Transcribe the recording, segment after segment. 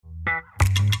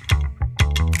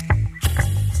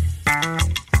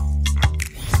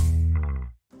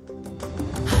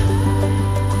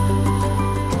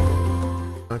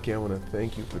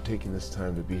thank you for taking this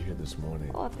time to be here this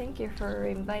morning. Well, thank you for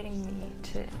inviting me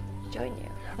to join you.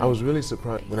 I was really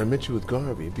surprised when I met you with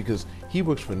Garvey because he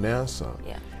works for NASA.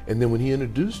 Yeah. And then when he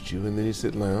introduced you, and then he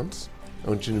said, Lance, I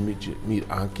want you to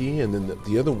meet Aki, and then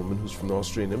the other woman who's from the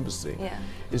Australian Embassy. Yeah.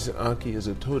 He said, Aki is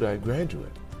a Todai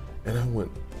graduate. And I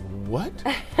went, what?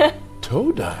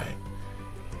 Todai?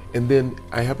 And then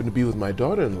I happened to be with my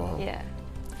daughter-in-law. Yeah.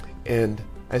 And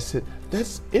I said,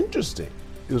 that's interesting.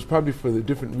 It was probably for the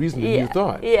different reason than you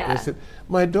thought. Yeah. And I said,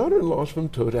 my daughter-in-law's from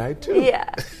Todai too.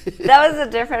 Yeah. That was a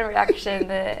different reaction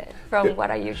from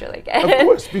what I usually get. Of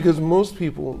course, because most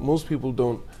people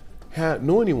don't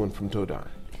know anyone from Todai.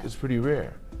 It's pretty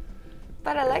rare.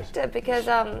 But I liked it because,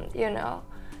 you know,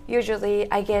 usually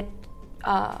I get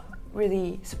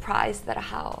really surprised that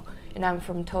how, you know, I'm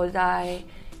from Todai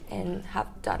and have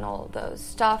done all those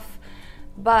stuff.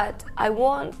 But I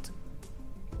want,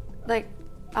 like,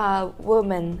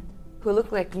 women who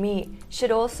look like me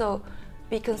should also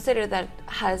be considered that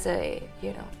has a,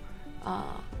 you know,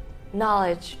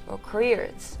 knowledge or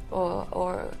careers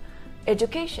or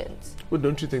educations. Well,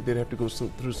 don't you think they'd have to go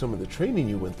through some of the training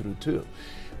you went through too?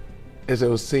 As I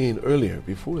was saying earlier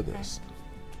before this,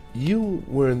 you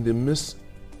were in the Miss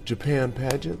Japan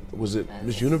pageant. Was it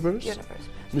Miss Universe?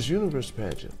 Miss Universe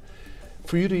pageant.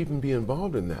 For you to even be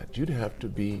involved in that, you'd have to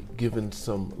be given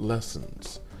some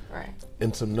lessons. Right.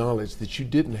 And some knowledge that you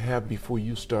didn't have before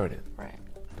you started. Right.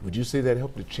 Would you say that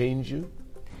helped to change you?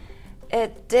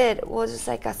 It did. Well, just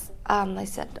like I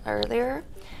said earlier,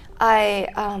 I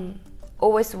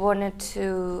always wanted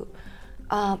to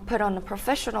put on a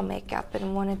professional makeup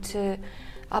and wanted to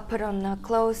put on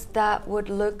clothes that would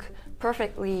look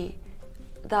perfect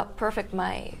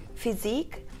my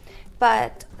physique.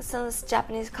 But since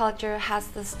Japanese culture has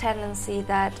this tendency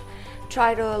that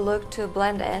try to look to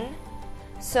blend in,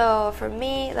 so for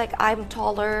me, like, I'm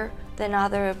taller than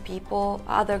other people,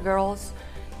 other girls,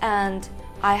 and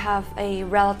I have a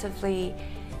relatively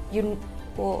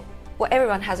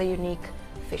everyone has a unique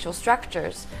facial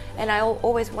structures, and I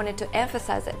always wanted to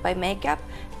emphasize it by makeup,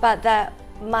 but that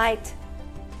might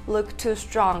look too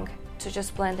strong to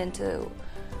just blend into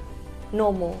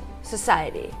normal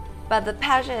society. But the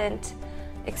pageant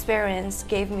experience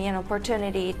gave me an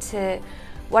opportunity to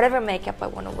whatever makeup I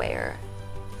want to wear,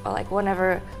 or like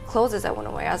whatever clothes I want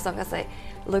to wear, as long as it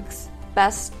looks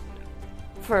best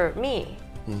for me.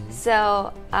 Mm-hmm.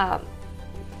 So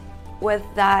with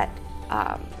that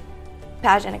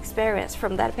pageant experience,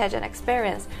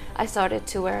 I started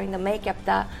to wearing the makeup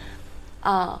that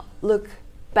look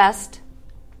best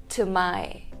to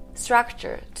my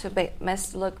structure, to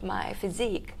best look my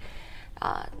physique,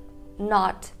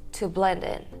 not to blend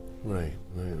in. Right.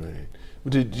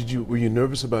 Were you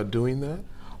nervous about doing that?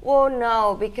 Well,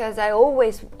 no, because I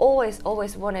always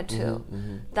wanted to. Mm-hmm,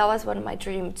 mm-hmm. That was one of my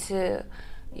dreams, to,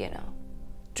 you know,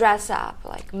 dress up,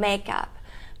 like makeup.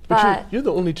 But you're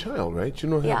the only child, right? You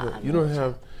don't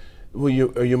have. Well,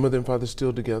 are your mother and father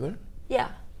still together? Yeah.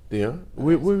 Yeah.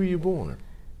 Where were you born?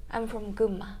 I'm from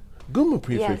Gunma. Gunma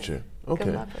Prefecture. Yes. Okay.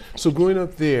 Gunma Prefecture. So growing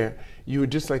up there, you were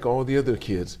just like all the other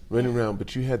kids running around,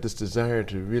 but you had this desire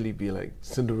to really be like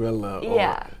Cinderella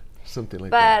or something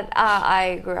like that. But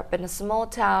I grew up in a small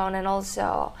town, and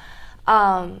also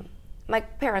my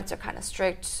parents are kind of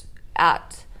strict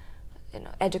at, you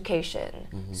know, education.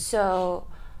 Mm-hmm. So,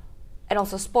 and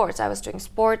also sports. I was doing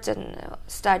sports and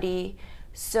study,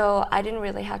 so I didn't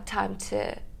really have time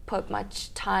to put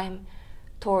much time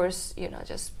towards, you know,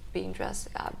 just being dressed,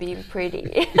 being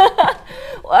pretty.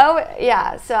 Well,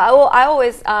 yeah. So I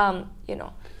always, you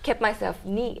know, kept myself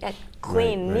neat and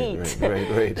clean, neat.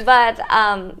 Right. But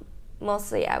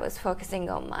mostly I was focusing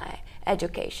on my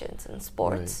educations and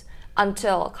sports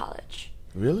until college.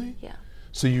 Really? Yeah.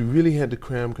 So you really had to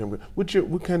cram.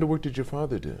 What kind of work did your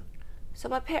father do? So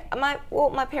my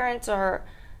parents are,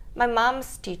 my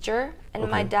mom's teacher and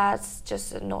my dad's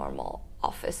just a normal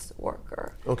office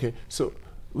worker. Okay. So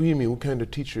what do you mean? What kind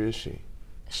of teacher is she?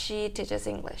 She teaches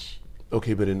English.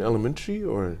 Okay, but in elementary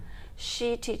or?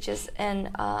 She teaches in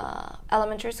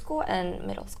elementary school and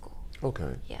middle school.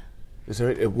 Okay. Yeah. Is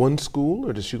that at one school,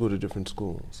 or does she go to different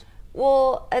schools?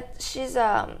 Well, she's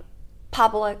a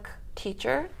public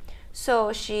teacher,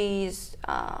 so she's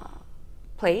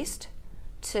placed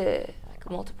to like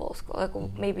multiple schools, like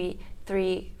maybe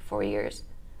 3-4 years.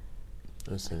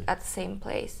 I see. At the same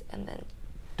place, and then.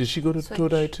 Did she go to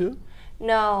Todai too?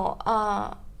 No,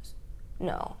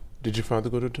 no. Did your father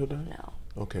go to Todai? No.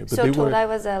 Okay, but so Todai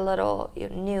was a little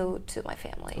new to my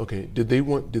family. Okay, did they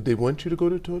want you to go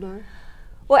to Todai?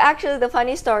 Well, actually, the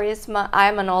funny story is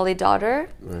I'm an only daughter,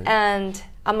 and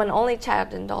I'm an only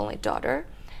child and only daughter,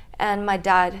 and my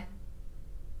dad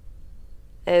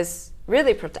is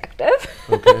really protective.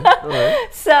 Okay, all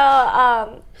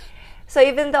right. So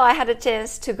even though I had a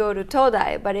chance to go to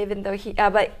Todai, but even though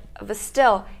but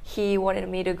still he wanted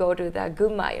me to go to the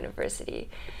Gunma University.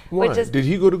 Why? Which is, did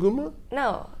he go to Gunma?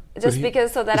 No, just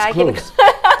because so that I close.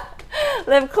 can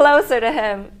live closer to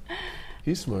him.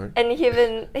 He's smart. And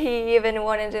he even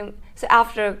wanted to. So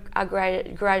after I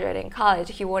graduating college,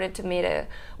 he wanted me to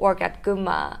work at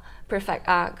Gunma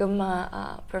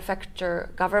prefecture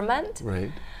government.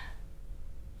 Right.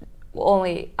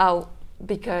 Only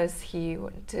because he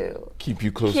wanted to keep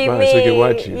you close by so he can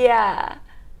watch you. Yeah.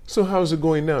 So how's it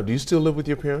going now? Do you still live with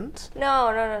your parents?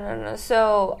 No.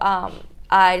 So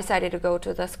I decided to go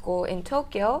to the school in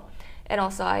Tokyo, and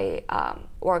also I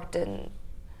worked in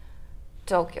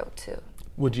Tokyo too.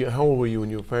 How old were you when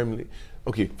you were finally?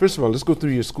 Okay, first of all, let's go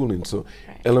through your schooling. So,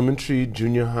 elementary,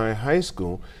 junior high, high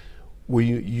school. Were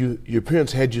your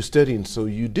parents had you studying, so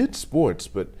you did sports,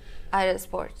 but I did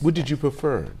sports. What did you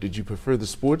prefer? Did you prefer the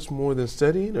sports more than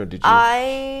studying, or did you?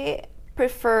 I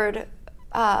preferred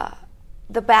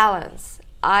the balance.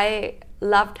 I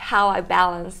loved how I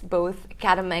balanced both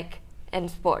academic and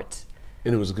sports.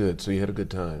 And it was good, so you had a good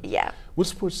time. Yeah. What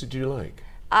sports did you like?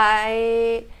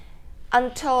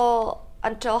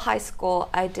 Until high school,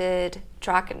 I did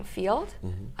track and field.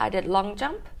 Mm-hmm. I did long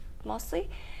jump mostly.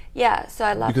 Yeah, so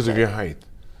I loved because of your height.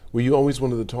 Were you always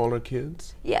one of the taller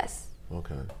kids? Yes.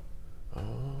 Okay.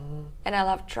 And I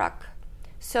love track.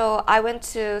 So I went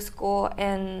to school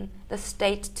in the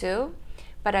States too,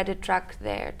 but I did track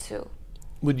there too.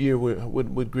 What year?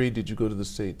 What grade did you go to the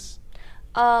States?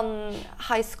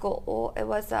 High school. It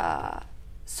was a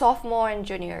sophomore and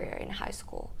junior year in high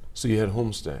school. So you had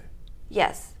homestay?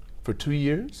 Yes. For 2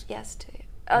 years? Yes, 2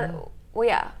 years. Well,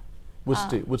 yeah. What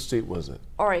state? What state was it?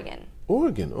 Oregon.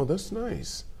 Oregon. Oh, that's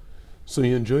nice. So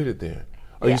you enjoyed it there.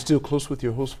 Are you still close with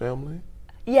your host family?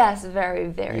 Yes, very,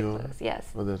 very close. Yes.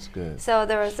 Oh, that's good. So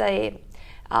there was a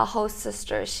host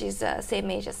sister. She's the same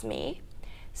age as me,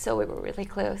 so we were really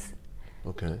close.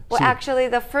 Okay. Well, actually,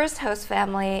 the first host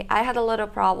family, I had a little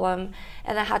problem,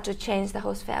 and I had to change the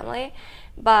host family.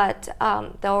 But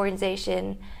the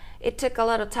organization, it took a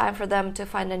little time for them to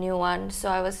find a new one. So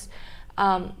I was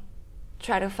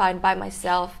trying to find by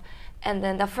myself. And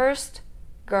then the first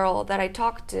girl that I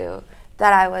talked to,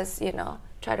 that I was,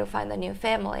 trying to find a new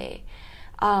family,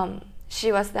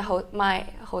 she was my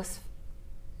host.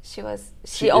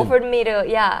 She offered me to,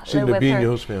 she live ended up with being her.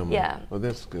 your host family. Yeah. Oh,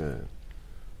 that's good.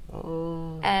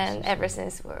 Oh. And ever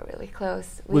since we're really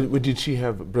close. Did she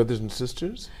have brothers and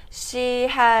sisters? She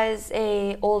has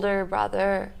a older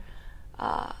brother,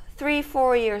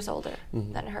 3-4 years older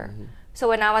than her. Mm-hmm. So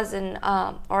when I was in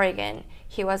Oregon,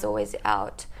 he was always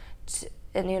out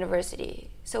in university.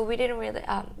 So we didn't really.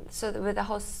 So with the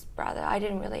host brother, I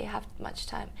didn't really have much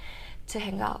time to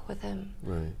hang out with him.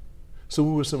 Right. So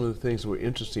what were some of the things that were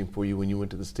interesting for you when you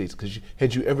went to the States? Because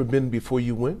had you ever been before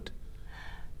you went?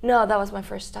 No, that was my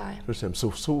first time. First time. So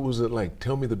what was it like?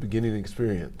 Tell me the beginning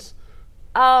experience.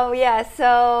 Oh yeah.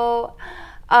 So,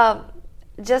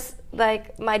 just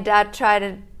like my dad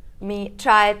tried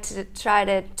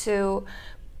to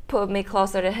put me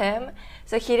closer to him.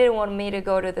 So he didn't want me to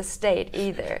go to the state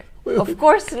either. Wait. Of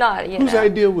course not. Whose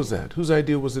idea was that? Whose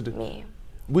idea was it? Me.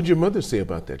 What did your mother say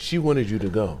about that? She wanted you to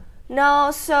go. No.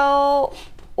 So,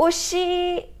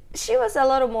 she was a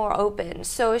little more open.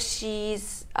 So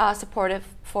she's supportive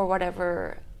for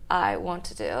whatever I want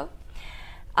to do.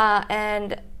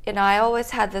 And I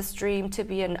always had this dream to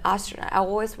be an astronaut. I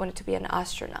always wanted to be an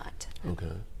astronaut.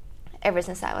 Okay. Ever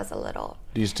since I was a little.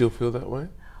 Do you still feel that way?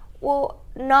 Well,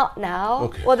 not now.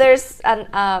 Okay. Well, there's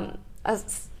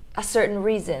a certain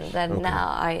reason that now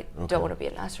I don't want to be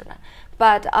an astronaut.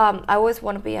 But I always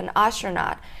want to be an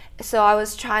astronaut. So I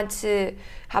was trying to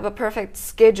have a perfect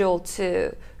schedule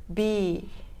to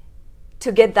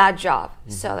get that job.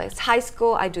 Mm-hmm. So like high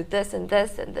school, I do this, and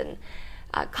then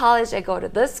college, I go to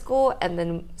this school and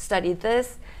then study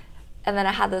this. And then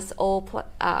I had this whole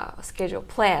schedule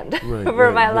planned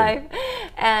for my life.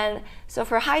 And so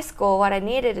for high school, what I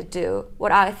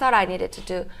thought I needed to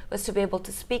do was to be able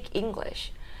to speak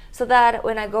English. So that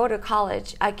when I go to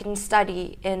college, I can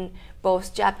study in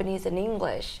both Japanese and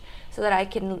English so that I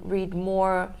can read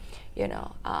more,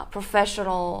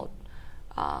 professional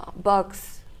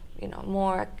books,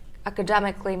 more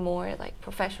academically, more like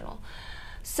professional.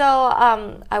 So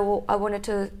I wanted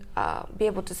to be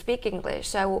able to speak English.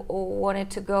 So I wanted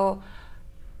to go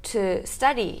to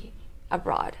study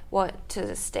abroad, to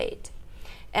the state,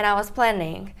 and I was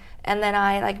planning. And then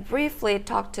I briefly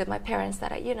talked to my parents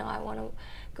that I want to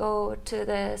go to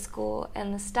the school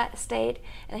in the state,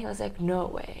 and he was like, no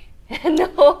way.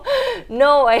 no,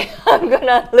 no way, I'm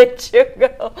gonna let you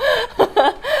go.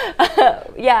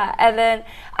 Yeah, and then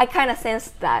I kind of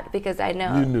sensed that because I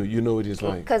know. You know what he's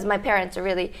like. Because my parents are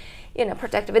really,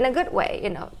 protective in a good way.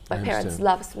 My parents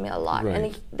loves me a lot, right.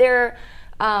 and they're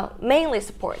mainly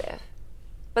supportive,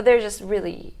 but they're just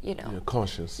really,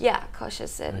 cautious. Yeah,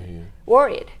 cautious and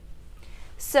worried.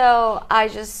 So I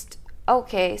just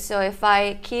so if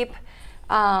I keep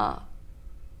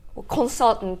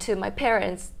consulting to my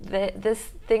parents, this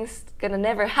thing's gonna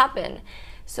never happen.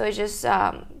 So I just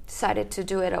decided to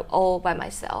do it all by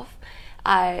myself.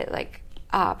 I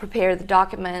prepare the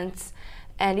documents,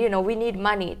 and we need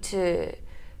money to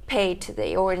pay to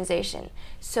the organization.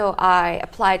 So I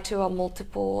applied to a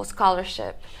multiple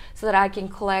scholarship so that I can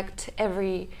collect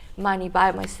every money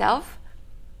by myself.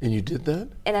 And you did that?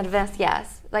 In advance,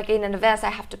 yes. Like in advance, I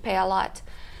have to pay a lot.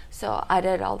 So I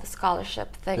did all the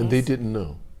scholarship things. And they didn't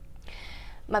know?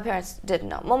 My parents didn't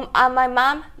know. My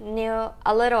mom knew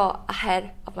a little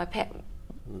ahead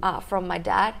of from my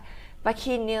dad, but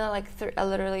he knew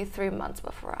literally 3 months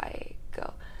before I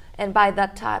go. And by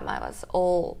that time, I was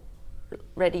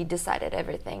already decided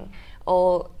everything.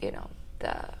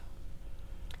 The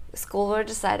school were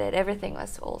decided, everything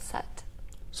was all set.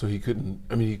 So he couldn't,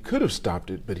 he could have stopped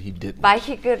it, but he didn't. But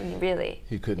he couldn't really.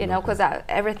 He couldn't. Because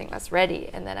everything was ready,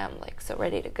 and then I'm so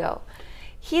ready to go.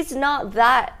 He's not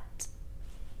that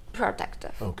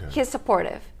protective. Okay. He's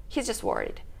supportive. He's just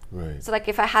worried. Right. So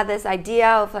if I had this idea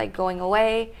of going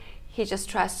away, he just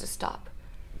tries to stop.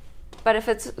 But if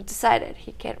it's decided,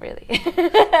 he can't really.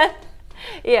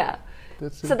 Yeah.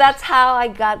 So that's how I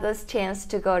got this chance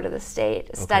to go to the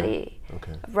state, study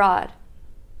abroad.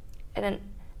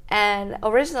 And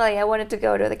originally I wanted to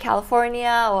go to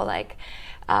California or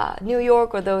New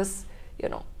York or those,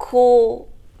 cool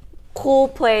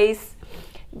place.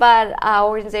 But our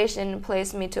organization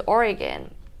placed me to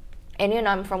Oregon. And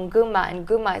I'm from Gunma, and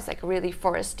Gunma is really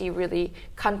foresty, really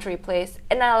country place.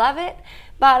 And I love it,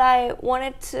 but I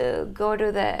wanted to go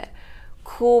to the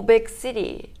cool big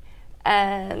city.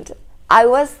 And I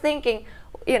was thinking,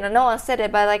 no one said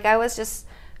it, but I was just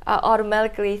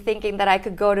automatically thinking that I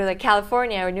could go to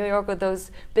California or New York or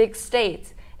those big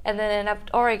states, and then end up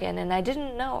Oregon. And I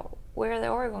didn't know where the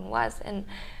Oregon was. And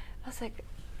I was like,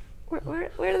 where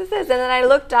is this? And then I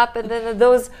looked up, and then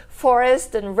those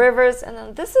forests and rivers, and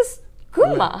then this is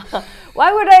Gunma.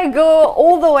 Why would I go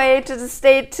all the way to the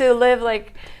state to live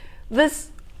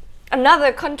this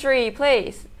another country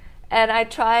place? And I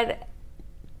tried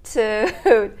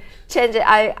to change it.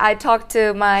 I talked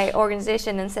to my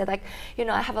organization and said I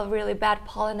have a really bad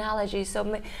pollen allergy,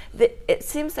 so it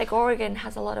seems like Oregon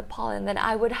has a lot of pollen, then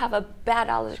I would have a bad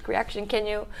allergic reaction. Can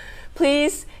you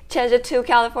please change it to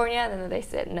California? And then they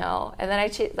said no. And then I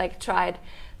tried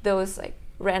those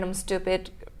random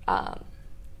stupid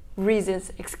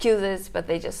reasons, excuses, but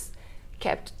they just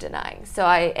kept denying. So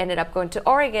I ended up going to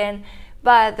Oregon,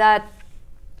 but that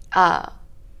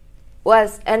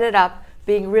ended up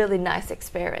being really nice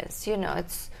experience.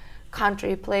 It's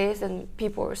country place, and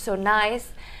people were so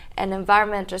nice, and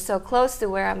environment are so close to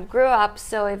where I grew up.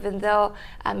 So even though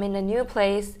I'm in a new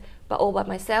place, but all by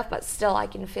myself, but still I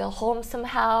can feel home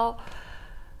somehow.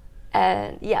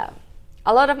 And yeah,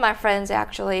 a lot of my friends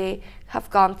actually have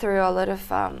gone through a lot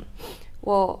of,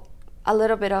 a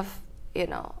little bit of,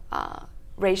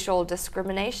 racial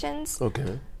discriminations.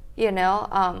 Okay.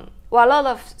 A lot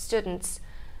of students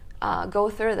go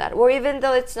through that. Or even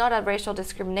though it's not a racial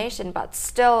discrimination, but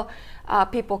still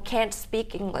people can't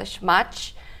speak English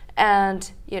much,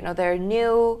 and they're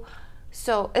new,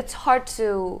 so it's hard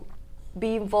to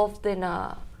be involved in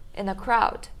a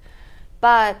crowd.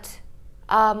 But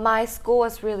my school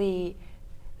was really,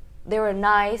 they were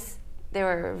nice, they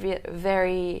were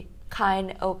very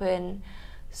kind, open,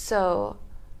 so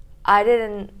I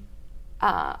didn't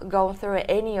go through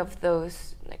any of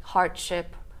those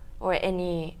hardship or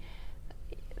any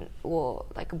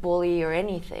bully or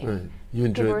anything. Right. You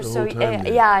enjoyed it the whole time?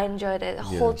 Yeah, I enjoyed it the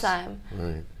whole time.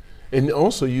 Right. And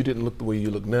also, you didn't look the way you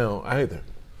look now either.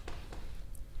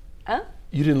 Huh?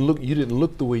 You didn't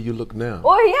look the way you look now.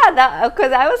 Oh yeah,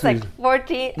 because I was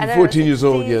 14. 14 years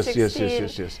old.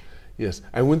 16. Yes.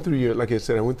 I went through your, like I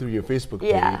said, your Facebook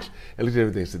page. I looked at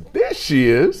everything and said, there she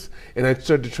is. And I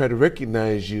started to try to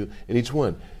recognize you in each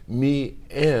one. Me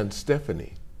and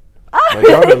Stephanie. My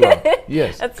daughter-in-law.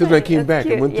 Yes. Because when I came back,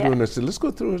 I went through and I said, let's go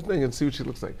through her thing and see what she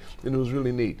looks like. And it was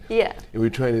really neat. Yeah. And we were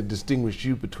trying to distinguish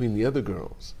you between the other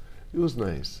girls. It was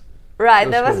nice. Right,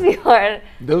 that must be hard.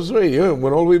 That was right, yeah,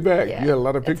 went all the way back. Yeah. You had a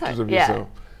lot of pictures of yourself.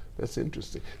 That's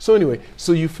interesting. So anyway,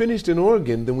 so you finished in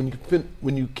Oregon, then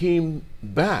when you came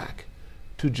back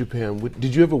to Japan.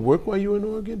 Did you ever work while you were in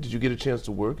Oregon? Did you get a chance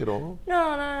to work at all? No.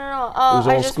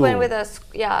 I just went with a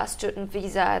student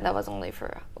visa, and that was only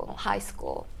for high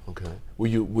school. Okay. Were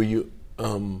you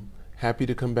happy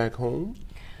to come back home?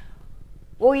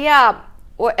 Well, yeah.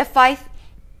 Or if I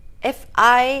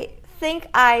think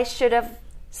I should have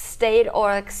stayed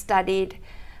or like studied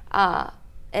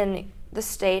in the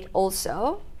state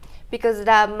also, because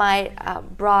that might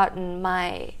broaden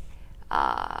my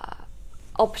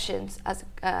options as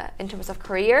in terms of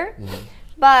career. Mm-hmm.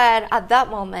 But at that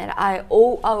moment, I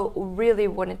really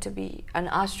wanted to be an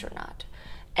astronaut,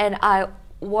 and I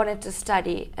wanted to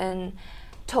study in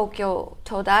Tokyo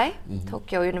Todai, mm-hmm.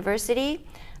 Tokyo University,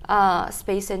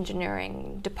 space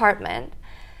engineering department,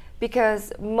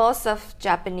 because most of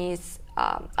Japanese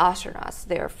astronauts,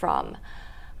 they're from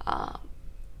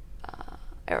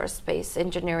aerospace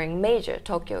engineering major,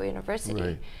 Tokyo University.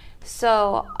 Right.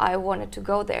 So I wanted to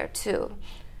go there too.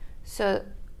 So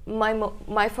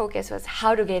my focus was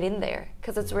how to get in there,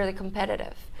 because it's really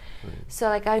competitive. Right. So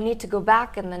like I need to go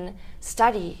back and then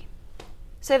study.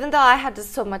 So even though I had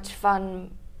so much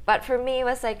fun, but for me it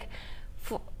was like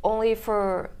only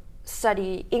for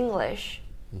study English,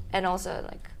 mm-hmm. and also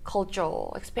like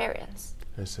cultural experience.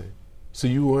 I see. So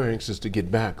you were anxious to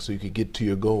get back so you could get to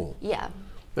your goal. Yeah.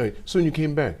 All right. So when you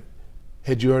came back,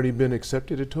 had you already been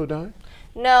accepted at Todai?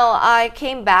 No, I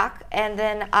came back and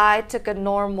then I took a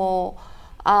normal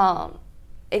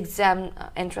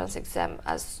entrance exam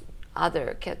as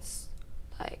other kids,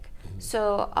 like. Mm-hmm.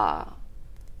 So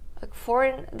like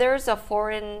there's a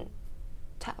foreign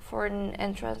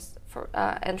entrance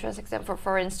exam for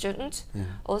foreign students,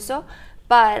 mm-hmm. also,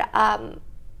 but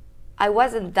I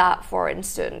wasn't that foreign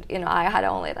student. You know, I had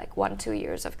only like 1-2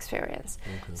 years of experience.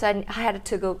 Okay. So I had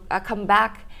to come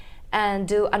back and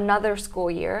do another school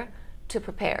year to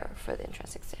prepare for the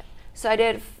entrance exam. So I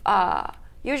did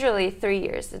usually 3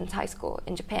 years in high school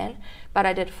in Japan, but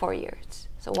I did 4 years,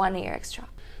 so 1 year extra.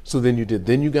 So then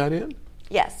you got in?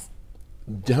 Yes.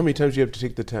 How many times did you have to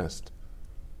take the test?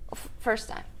 First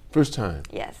time. First time?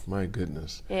 Yes. My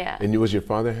goodness. Yeah. And was your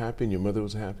father happy and your mother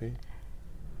was happy?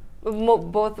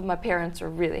 Both of my parents were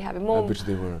really happy. I bet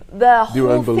they were. The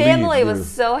whole family was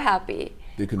so happy.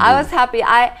 I was happy.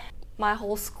 My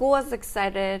whole school was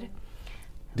excited.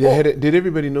 Did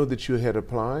everybody know that you had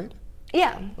applied?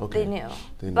 Yeah, okay. They knew.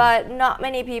 But not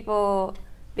many people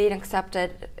being accepted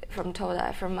from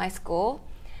Todai, from my school.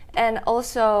 And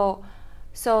also,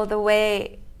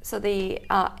 the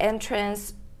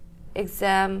entrance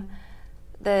exam,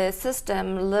 the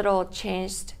system little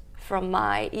changed from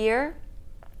my year.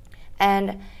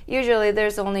 And usually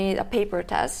there's only a paper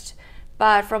test.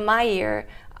 But from my year,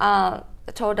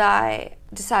 Todai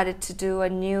decided to do a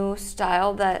new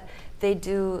style that they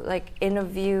do like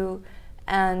interview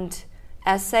and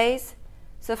essays.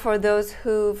 So for those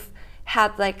who've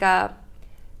had like a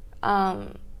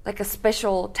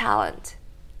special talent,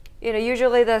 you know,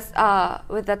 usually this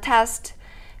with the test,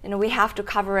 you know, we have to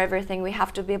cover everything. We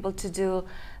have to be able to do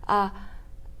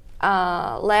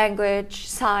language,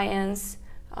 science,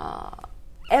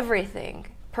 everything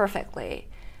perfectly.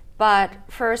 But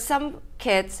for some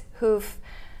kids who've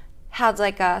had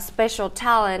like a special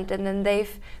talent and then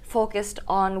they've focused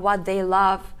on what they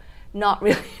love, not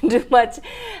really do much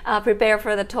prepare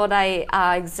for the Todai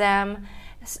exam,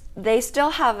 they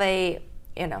still have a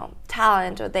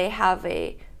talent, or they have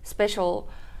a special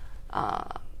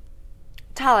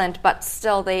talent, but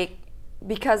still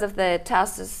because of the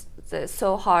test is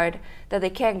so hard that they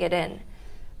can't get in.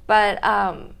 But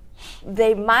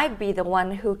they might be the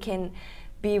one who can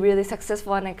be really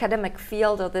successful in academic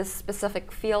field or this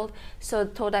specific field. So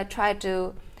Todai tried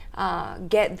to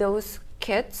get those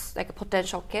kids, like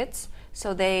potential kids.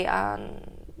 So they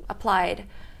applied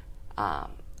to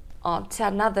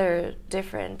another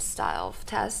different style of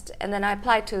test, and then I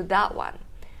applied to that one.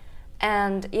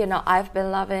 And I've been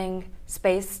loving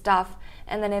space stuff,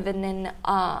 and then even in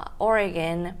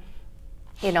Oregon,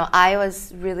 I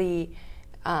was really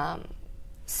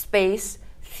space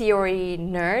theory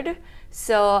nerd.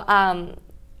 So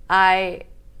I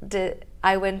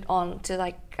went on to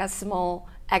like a small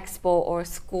expo or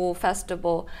school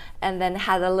festival, and then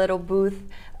had a little booth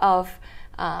of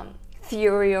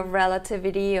theory of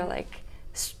relativity, or like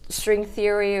string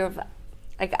theory of,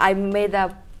 like, I made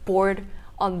a board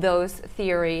on those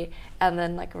theory, and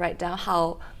then like write down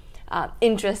how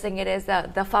interesting it is,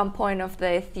 that the fun point of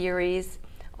the theories,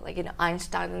 like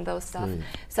Einstein and those stuff.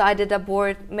 So I did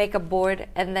make a board,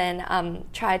 and then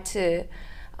try to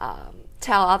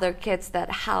tell other kids that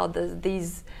how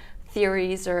these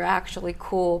theories are actually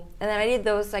cool. And then I did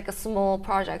those like a small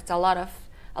projects, a lot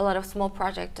of small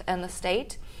projects in the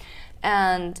state,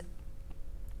 and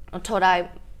Todai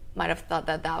might have thought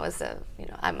that that was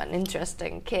I'm an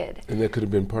interesting kid. And that could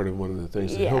have been part of one of the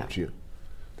things that Yeah. helped you.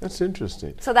 That's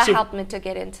interesting. So that helped me to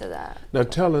get into that. Now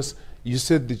tell us, you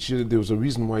said that there was a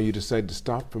reason why you decided to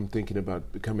stop from thinking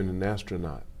about becoming an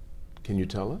astronaut. Can you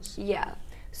tell us? Yeah.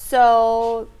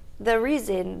 So the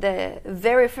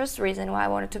very first reason why I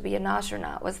wanted to be an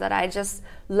astronaut was that I just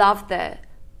loved the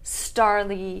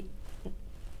starry,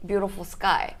 beautiful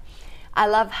sky. I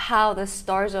love how the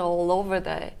stars are all over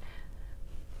the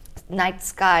night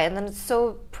sky, and then it's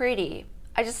so pretty.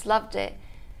 I just loved it.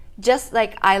 Just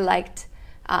like I liked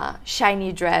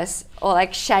shiny dress or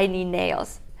like shiny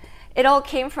nails. It all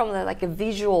came from a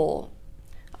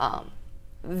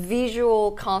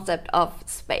visual concept of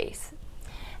space.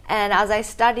 And as I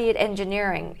studied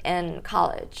engineering in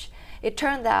college, it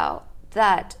turned out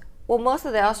that most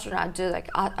of the astronauts do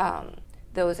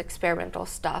those experimental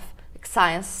stuff, like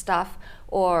science stuff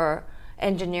or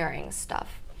engineering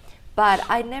stuff. But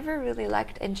I never really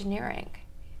liked engineering.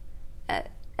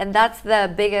 And that's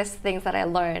the biggest things that I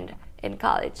learned in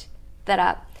college,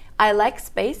 that I like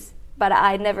space, but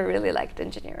I never really liked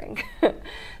engineering.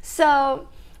 So,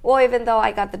 even though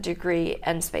I got the degree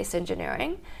in space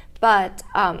engineering, but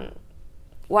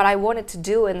what I wanted to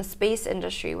do in the space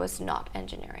industry was not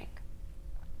engineering.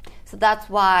 So that's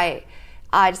why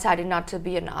I decided not to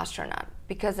be an astronaut,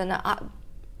 because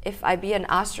if I be an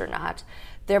astronaut,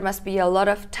 there must be a lot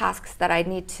of tasks that I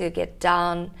need to get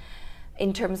done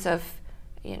in terms of,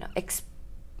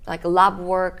 like lab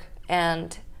work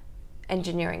and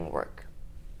engineering work,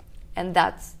 and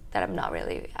that I'm not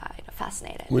really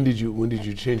fascinated. When did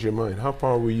you change your mind? How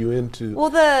far were you into? Well,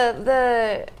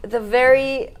 the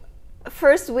very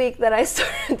first week that I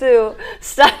started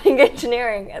studying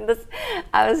engineering, and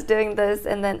I was doing this,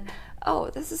 and then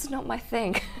this is not my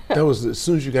thing. That was as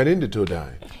soon as you got into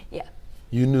Todai. Yeah.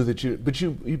 You knew that but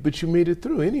you made it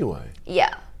through anyway.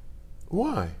 Yeah.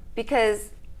 Why? Because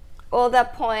at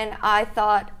that point I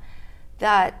thought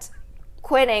that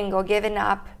quitting or giving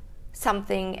up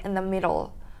something in the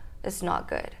middle is not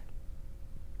good.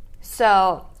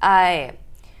 So I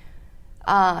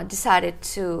decided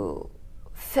to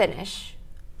finish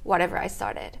whatever I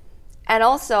started. And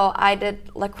also I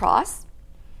did lacrosse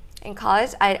in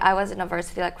college. I was in a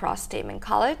varsity lacrosse team in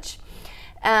college.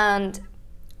 And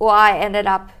I ended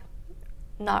up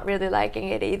not really liking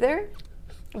it either.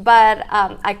 But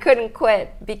I couldn't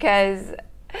quit because,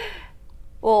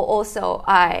 also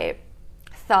I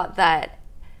thought that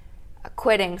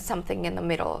quitting something in the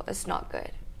middle is not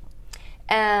good.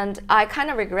 And I kind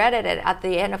of regretted it at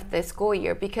the end of the school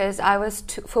year because I was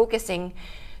focusing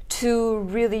two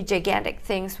really gigantic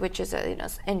things, which is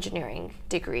engineering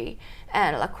degree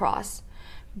and lacrosse.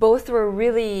 Both were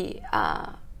really,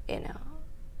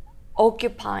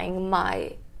 occupying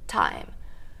my time.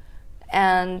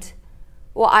 And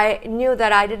I knew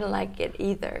that I didn't like it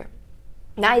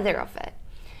neither of it.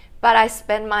 But I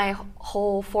spent my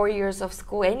whole 4 years of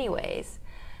school anyways.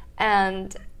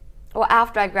 And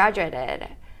after I graduated,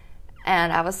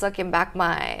 and I was looking back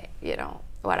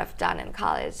what I've done in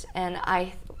college, and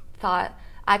I thought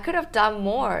I could have done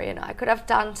more. I could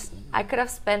have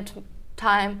spent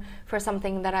time for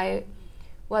something that I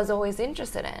was always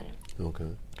interested in.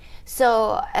 Okay.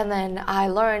 So, and then I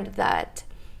learned that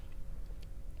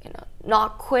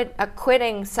not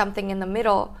quitting something in the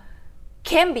middle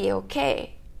can be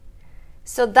okay.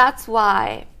 So that's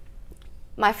why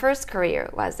my first career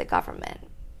was the government.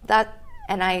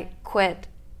 And I quit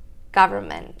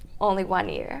government only 1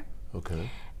 year. Okay.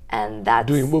 And that's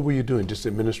what were you doing? Just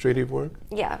administrative work?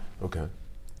 Yeah. Okay.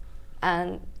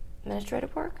 And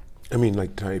administrative work? I mean,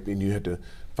 like typing. You had to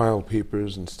file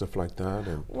papers and stuff like that.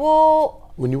 And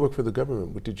when you worked for the government,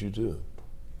 what did you do?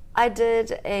 I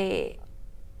did the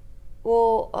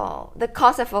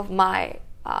concept of my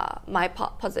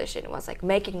position was like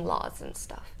making laws and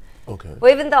stuff. Okay.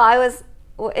 Even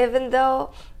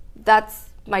though that's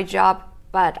my job,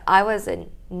 but I was a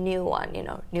new one,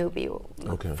 newbie,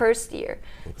 okay. First year.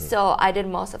 Okay. So I did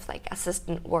most of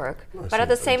assistant work. But at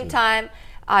the same Okay. time,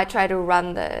 I try to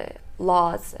run the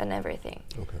laws and everything.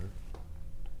 Okay.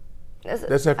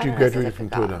 That's after you graduated from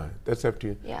Todai. That's after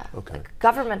you. Yeah. Okay. Like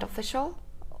government official.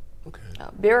 Okay.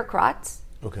 Bureaucrats.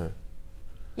 Okay.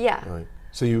 Yeah. Right.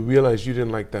 So you realized you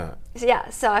didn't like that. Yeah.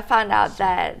 So I found out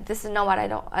that this is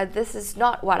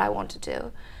not what I want to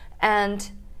do,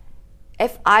 and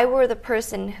if I were the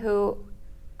person who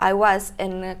I was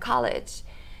in college,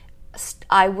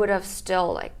 I would have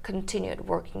still continued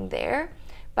working there.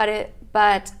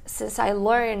 But since I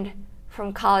learned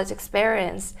from college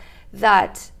experience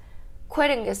that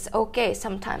quitting is okay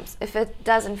sometimes if it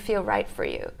doesn't feel right for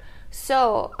you,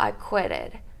 so I quit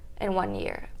it in 1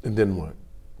 year. And then what?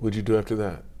 What'd you do after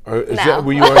that? Or is that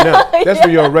where you are now? That's where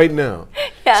you are right now.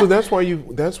 Yeah. So that's why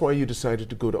you decided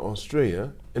to go to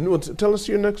Australia. And tell us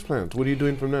your next plans. What are you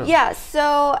doing from now? Yeah.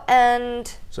 So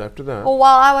after that, well,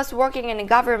 while I was working in the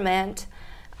government,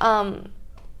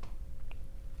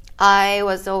 I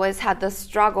was always had the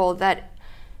struggle that,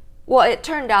 well, it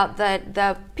turned out that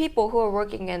the people who were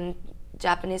working in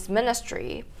Japanese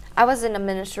ministry, I was in the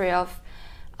Ministry of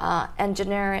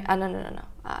Engineering,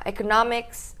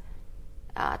 Economics,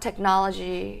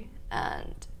 Technology,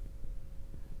 and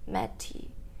METI,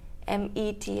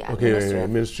 METI. Okay,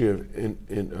 Ministry of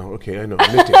okay, I know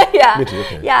METI. Yeah, METI,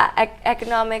 okay. Yeah,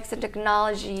 Economics and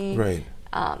Technology, right.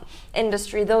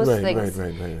 Industry, those things.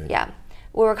 Right. Yeah,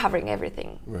 we were covering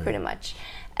everything pretty much.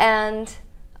 And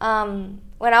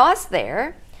when I was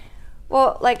there,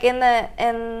 well, like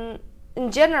in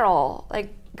general,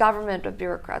 like government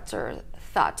bureaucrats are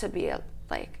thought to be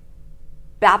like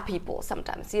bad people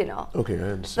sometimes, you know. Okay,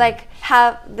 I understand. Like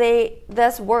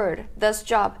this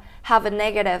job have a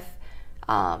negative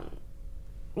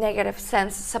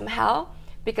sense somehow,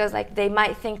 because like they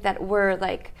might think that we're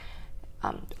like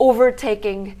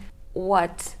overtaking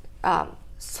what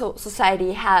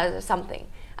society has or something.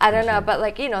 I don't know, but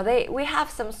like, you know, we have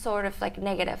some sort of like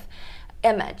negative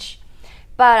image.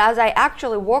 But as I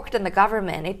actually worked in the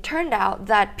government, it turned out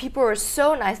that people were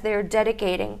so nice. They were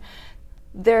dedicating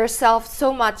themselves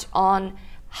so much on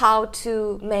how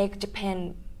to make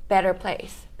Japan better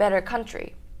place, better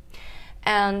country.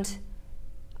 And,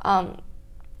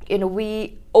 you know,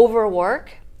 we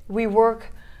overwork. We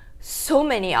work so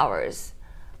many hours,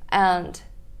 and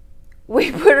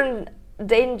we put in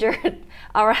danger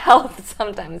our health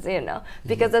sometimes, you know,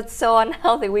 because it's so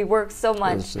unhealthy. We work so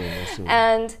much. I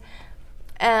see.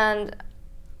 And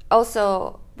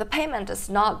also the payment is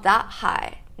not that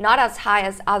high, not as high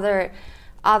as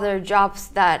other jobs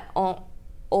that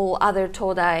all other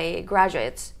Todai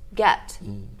graduates get.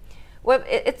 Well,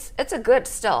 it's a good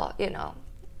still, you know.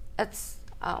 It's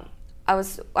I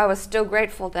was still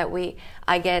grateful that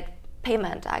I get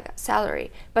payment, I got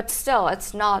salary, but still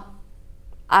it's not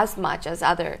as much as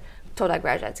other Todai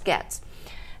graduates get.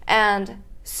 And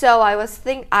so I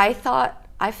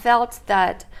felt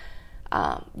that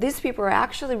these people are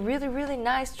actually really, really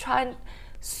nice, trying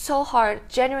so hard,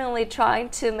 genuinely trying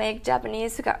to make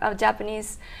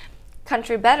Japanese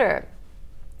country better.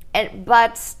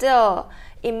 But still,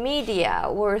 in media,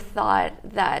 we're thought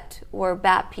that we're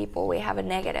bad people. We have a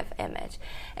negative image,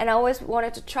 and I always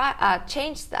wanted to try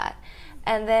change that.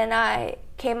 And then I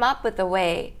came up with a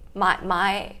way. My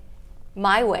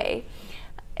way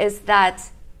is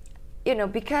that, you know,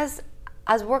 because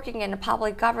as working in a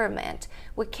public government,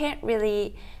 we can't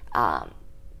really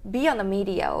be on the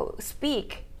media or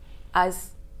speak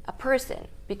as a person,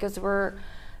 because we're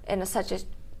in such a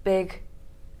big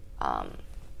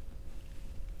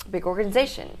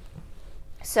organization.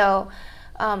 So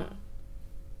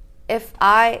if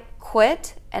I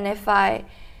quit, and if I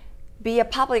be a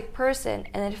public person,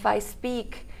 and if I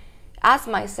speak as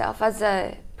myself, as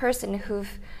a person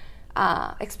who've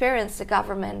experienced a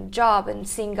government job and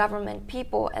seen government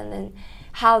people, and then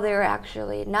how they're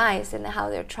actually nice and how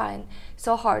they're trying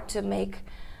so hard to make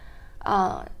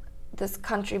this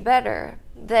country better,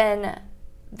 then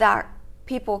that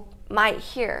people might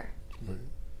hear.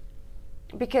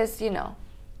 Because, you know,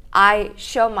 I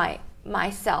show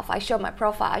myself, I show my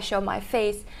profile, I show my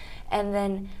face, and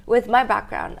then with my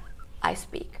background, I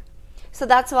speak. So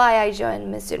that's why I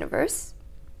joined Miss Universe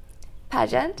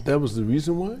pageant. That was the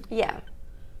reason why? Yeah.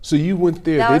 So you went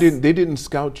there. They didn't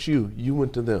scout you. You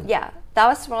went to them. Yeah. That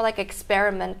was more like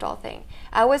experimental thing.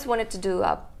 I always wanted to do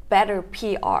a better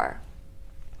PR.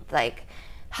 Like,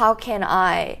 how can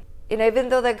I, you know, even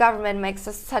though the government makes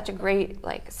such a great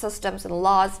like systems and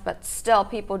laws, but still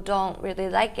people don't really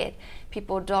like it.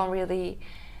 People don't really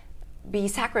be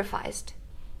sacrificed,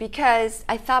 because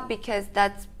I thought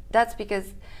that's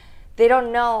because they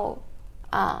don't know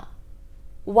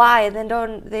why. They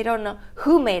don't know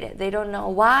who made it. They don't know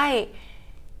why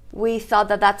we thought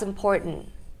that that's important.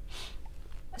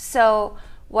 So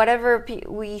whatever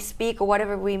we speak or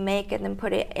whatever we make and then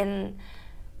put it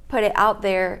out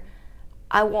there,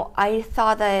 I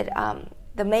thought that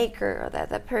the maker or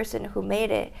the person who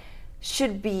made it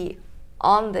should be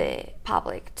on the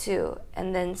public too,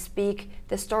 and then speak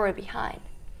the story behind.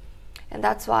 And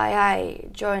that's why I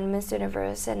joined Miss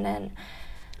Universe. And then,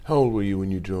 how old were you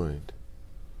when you joined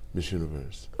Miss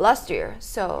Universe? Last year,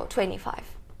 so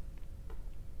 25.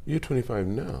 You're 25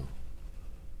 now.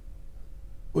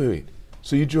 Wait.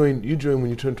 So you joined when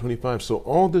you turned 25. So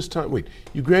all this time,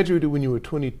 you graduated when you were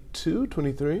 22,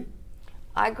 23?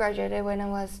 I graduated when I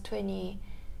was 20,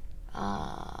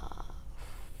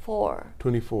 4.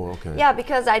 24, okay. Yeah,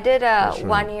 because I did a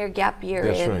Right. 1-year gap year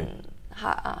That's in right.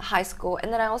 high school,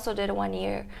 and then I also did 1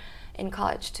 year in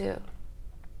college too.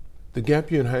 The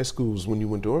gap year in high school was when you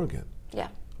went to Oregon? Yeah.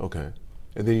 Okay.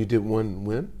 And then you did one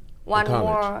when? One in college?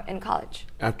 more in college.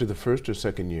 After the first or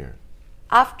second year?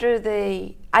 I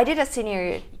did a senior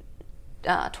year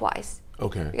twice.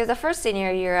 Okay. Because the first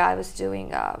senior year I was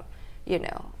doing,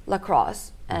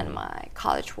 lacrosse and my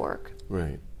college work.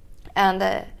 Right. And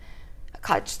the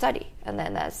college study. And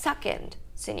then the second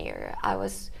senior year, I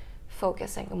was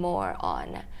focusing more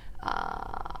on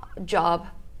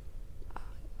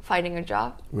finding a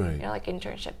job. Right. Like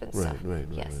internship and Right, stuff. right.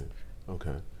 Yes.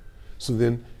 Okay. So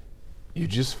then you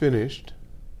just finished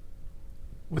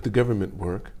with the government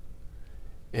work,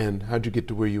 and how'd you get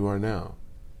to where you are now?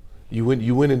 You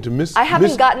went into Miss. I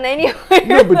haven't gotten anywhere.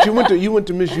 No, but you went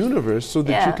to Miss Universe so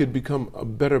that you Yeah. could become a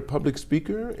better public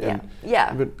speaker. And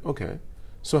Yeah. But, okay.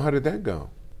 So how did that go?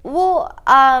 Well,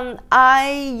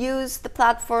 I used the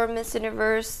platform Miss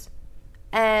Universe,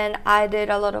 and I did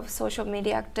a lot of social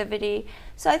media activity.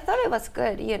 So I thought it was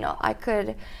good. I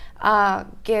could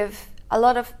give a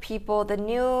lot of people the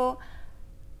new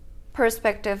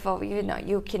perspective of,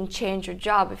 you can change your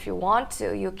job if you want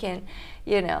to. You can,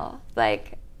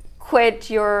 quit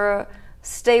your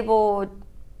stable,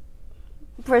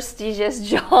 prestigious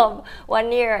job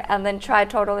 1 year and then try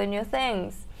totally new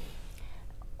things.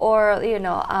 Or,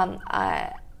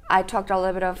 I talked a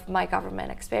little bit of my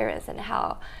government experience and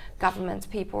how government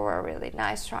people were really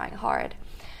nice, trying hard.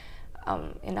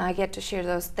 And I get to share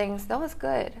those things. That was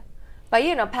good. But,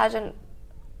 pageant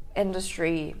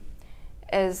industry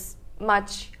is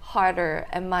much harder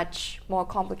and much more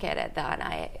complicated than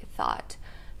I thought.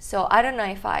 So I don't know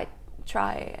if I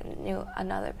try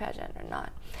another pageant or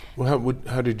not. Well,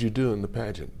 how did you do in the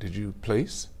pageant? Did you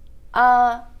place?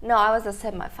 No, I was a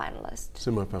semi-finalist.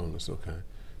 Semi-finalist, okay.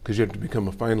 Because you have to become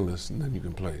a finalist and then you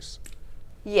can place.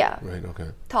 Yeah. Right,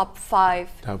 okay. Top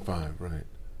 5. Top 5, right.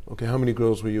 Okay, how many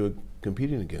girls were you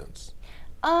competing against?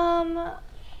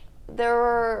 There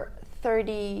were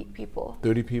 30 people.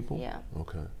 30 people? Yeah.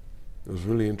 Okay. It was a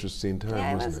really interesting time,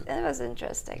 Yeah, wasn't it? It was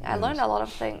interesting. I learned a lot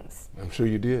of things. I'm sure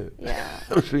you did. Yeah.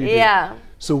 I'm sure you did. Yeah.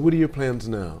 So what are your plans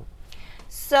now?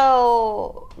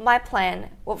 So my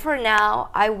plan, well, for now,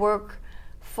 I work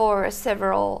for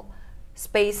several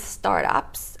space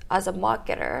startups as a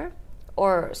marketer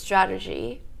or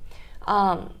strategy.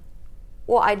 I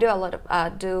do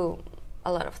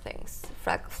a lot of things,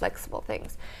 flexible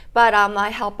things. But I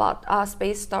help out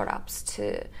space startups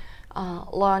to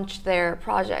launch their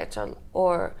projects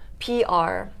or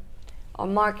PR or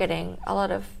marketing, a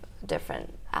lot of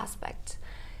different aspects.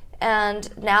 And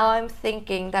now I'm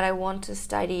thinking that I want to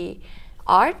study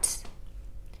art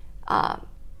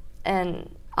in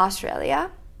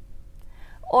Australia,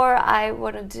 or I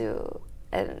want to do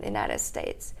in the United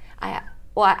States. I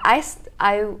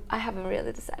haven't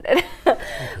really decided. Okay.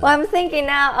 Well, I'm thinking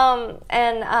now,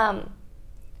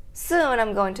 soon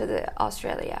I'm going to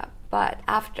Australia, but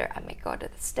after I may go to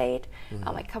the state,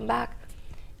 I might come back.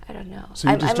 I don't know. So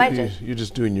you're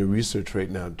just doing your research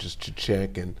right now, just to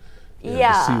check and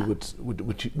to see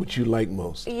what you like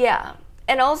most. Yeah,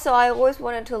 and also I always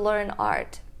wanted to learn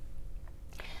art.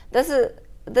 This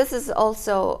is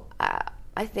also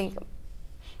I think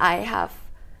I have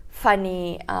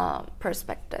funny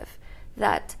perspective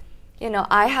that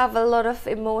I have a lot of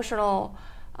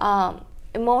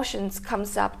emotions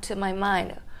comes up to my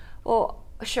mind. Well,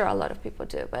 sure, a lot of people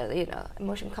do, but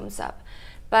emotion comes up.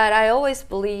 But I always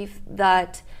believe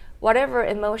that whatever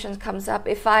emotions comes up,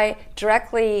 if I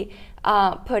directly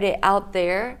put it out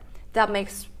there, that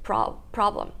makes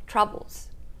troubles.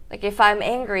 Like if I'm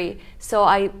angry, so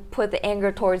I put the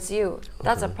anger towards you,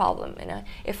 that's a problem.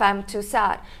 If I'm too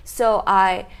sad, so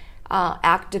I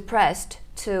act depressed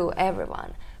to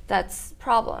everyone, that's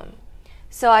problem.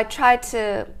 So I try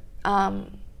to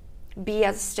be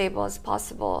as stable as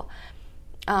possible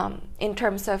in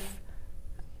terms of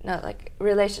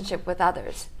relationship with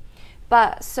others.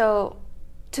 But so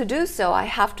to do so, I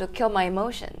have to kill my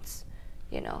emotions,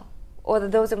 or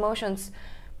those emotions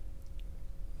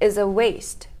is a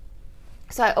waste.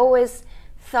 So I always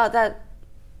thought that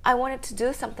I wanted to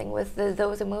do something with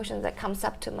those emotions that comes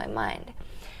up to my mind.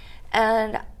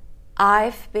 And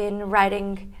I've been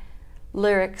writing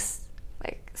lyrics,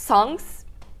 like songs,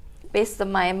 based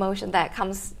on my emotion that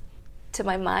comes to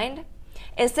my mind.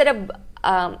 Instead of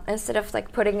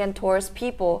like putting it towards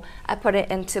people, I put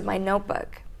it into my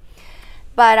notebook.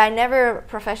 But I never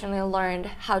professionally learned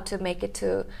how to make it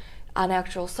to an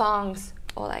actual songs,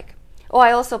 or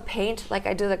I also paint. Like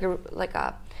I do like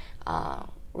a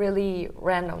really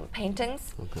random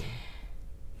paintings. Okay.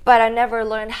 But I never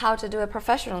learned how to do it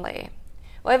professionally.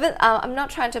 Well, even I'm not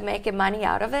trying to make money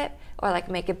out of it or like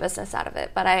make a business out of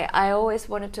it, but I always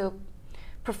wanted to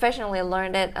professionally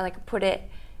learn it and like put it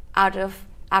out of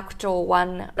actual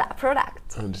one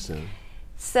product. I understand.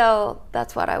 So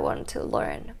that's what I want to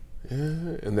learn. Yeah,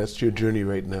 and that's your journey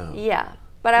right now. Yeah,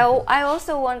 but I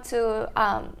also want to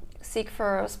seek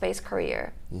for a space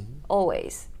career,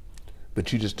 always.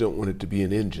 But you just don't want it to be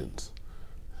in engines.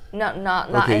 Not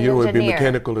okay, an you don't want to be engineer.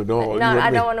 mechanical at all. No,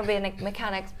 I don't want to be in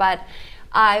mechanics, but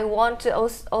I want to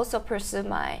also pursue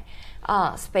my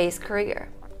space career.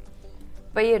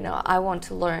 But I want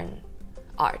to learn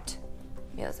art,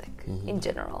 music in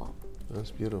general.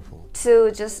 That's beautiful.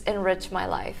 To just enrich my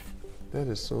life. That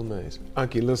is so nice.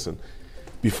 Aki, listen,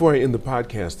 before I end the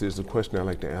podcast, there's a question I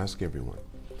like to ask everyone.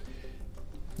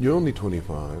 You're only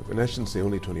 25, and I shouldn't say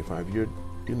only 25.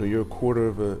 You're a quarter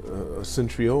of a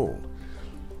century old.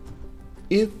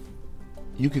 If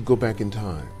you could go back in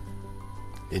time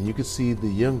and you could see the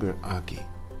younger Aki,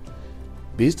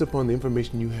 based upon the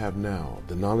information you have now,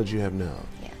 the knowledge you have now,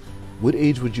 what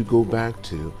age would you go back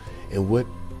to, and what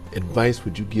advice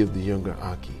would you give the younger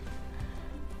Aki?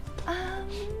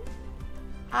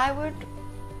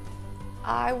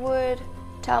 I would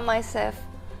tell myself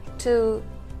to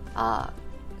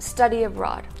study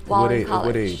abroad while in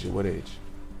college. What age?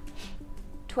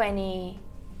 20.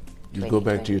 You go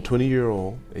back to your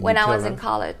 20-year-old. When I was in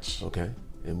college. Okay.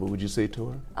 And what would you say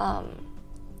to her?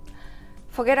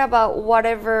 Forget about what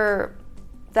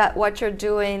you're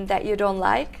doing that you don't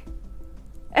like.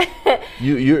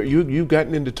 You've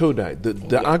gotten into Todai.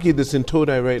 The Aki that's in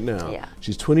Todai right now. Yeah.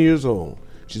 She's 20 years old.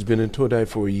 She's been in Todai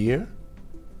for a year.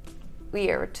 A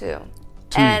year or two.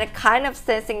 And kind of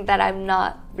sensing that I'm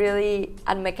not really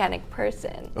a mechanic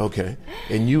person. Okay.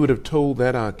 And you would have told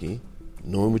that Aki,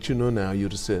 knowing what you know now,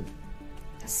 you'd have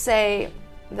say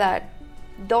that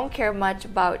don't care much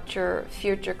about your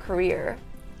future career.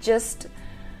 Just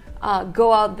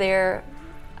go out there,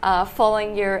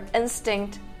 following your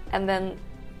instinct, and then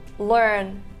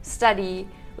learn, study,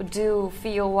 do,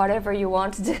 feel whatever you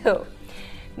want to do.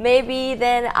 Maybe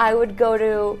then I would go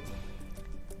to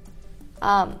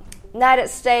United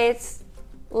States,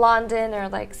 London, or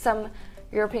like some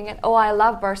European. Oh, I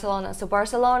love Barcelona. So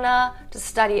Barcelona to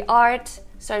study art,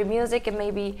 study music, and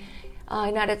maybe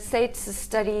United States to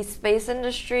study space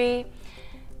industry,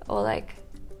 or like,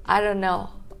 I don't know,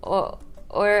 or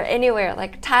anywhere,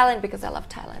 like Thailand, because I love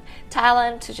Thailand.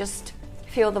 Thailand to just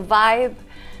feel the vibe.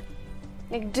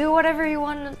 Like, do whatever you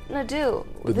want to do.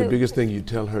 But the biggest thing you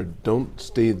tell her, don't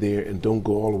stay there and don't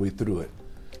go all the way through it.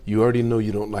 You already know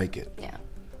you don't like it. Yeah.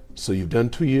 So you've done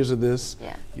 2 years of this.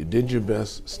 Yeah. You did your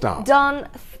best. Stop. Don't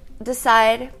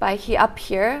decide by up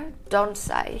here. Don't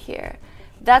decide here.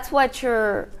 That's what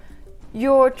you're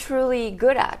truly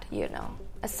good at,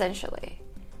 essentially.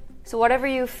 So whatever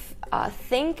you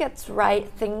think it's right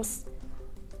things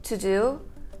to do,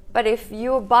 but if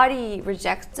your body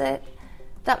rejects it,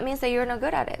 that means that you're not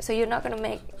good at it. So you're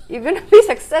gonna be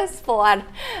successful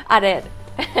at it.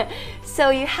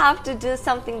 So you have to do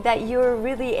something that you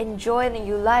really enjoy and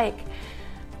you like,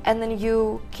 and then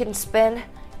you can spend,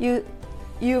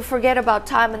 you forget about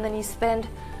time, and then you spend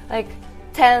like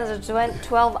 10 or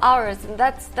 12 hours, and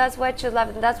that's what you love,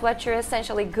 and that's what you're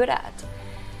essentially good at.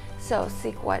 So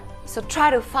try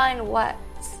to find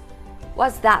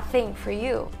what's that thing for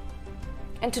you,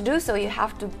 and to do so you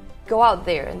have to go out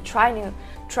there and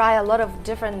try a lot of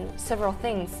several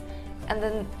things, and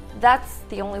then that's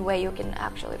the only way you can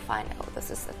actually find out, this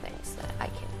is the things that I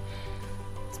can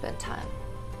spend time.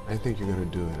 I think you're going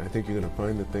to do it. I think you're going to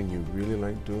find the thing you really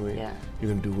like doing. Yeah.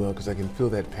 You're going to do well, because I can feel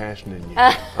that passion in you.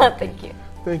 Thank you.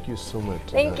 Thank you so much.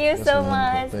 Thank you so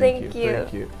much. Thank you.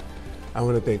 Thank you. I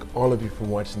want to thank all of you for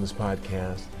watching this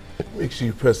podcast. Make sure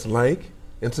you press like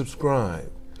and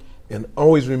subscribe. And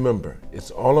always remember,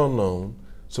 it's all unknown,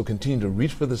 so continue to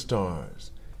reach for the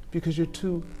stars, because you're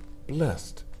too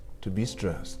blessed to be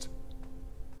stressed.